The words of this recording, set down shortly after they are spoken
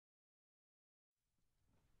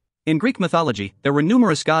In Greek mythology, there were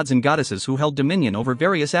numerous gods and goddesses who held dominion over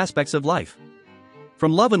various aspects of life.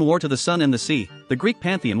 From love and war to the sun and the sea, the Greek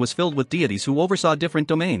pantheon was filled with deities who oversaw different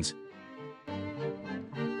domains.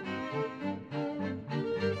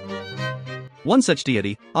 One such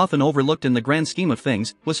deity, often overlooked in the grand scheme of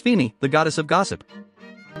things, was Pheme, the goddess of gossip.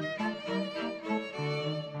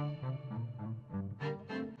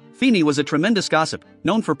 Pheme was a tremendous gossip,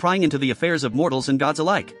 known for prying into the affairs of mortals and gods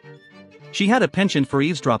alike. She had a penchant for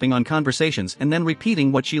eavesdropping on conversations and then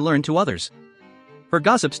repeating what she learned to others. Her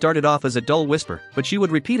gossip started off as a dull whisper, but she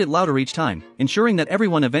would repeat it louder each time, ensuring that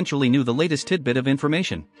everyone eventually knew the latest tidbit of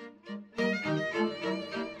information.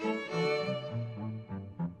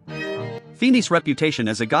 Pheme's reputation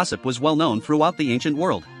as a gossip was well known throughout the ancient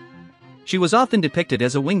world. She was often depicted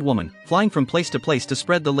as a winged woman, flying from place to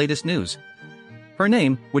spread the latest news. Her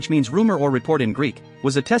name, which means rumor or report in Greek,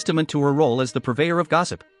 was a testament to her role as the purveyor of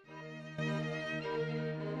gossip.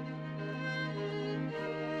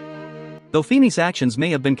 Though Pheme's actions may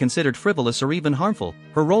have been considered frivolous or even harmful,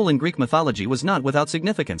 her role in Greek mythology was not without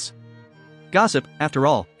significance. Gossip, after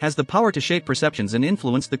all, has the power to shape perceptions and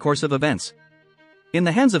influence the course of events. In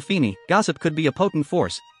the hands of Pheme, gossip could be a potent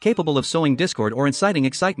force, capable of sowing discord or inciting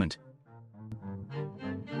excitement.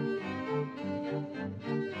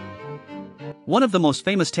 One of the most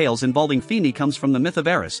famous tales involving Pheme comes from the myth of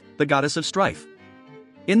Eris, the goddess of strife.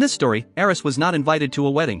 In this story, Eris was not invited to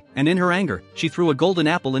a wedding, and in her anger, she threw a golden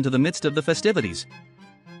apple into the midst of the festivities.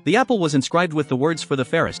 The apple was inscribed with the words "for the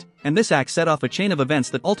fairest," and this act set off a chain of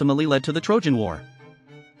events that ultimately led to the Trojan War.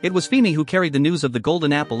 It was Pheme who carried the news of the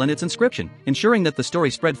golden apple and its inscription, ensuring that the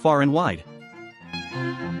story spread far and wide.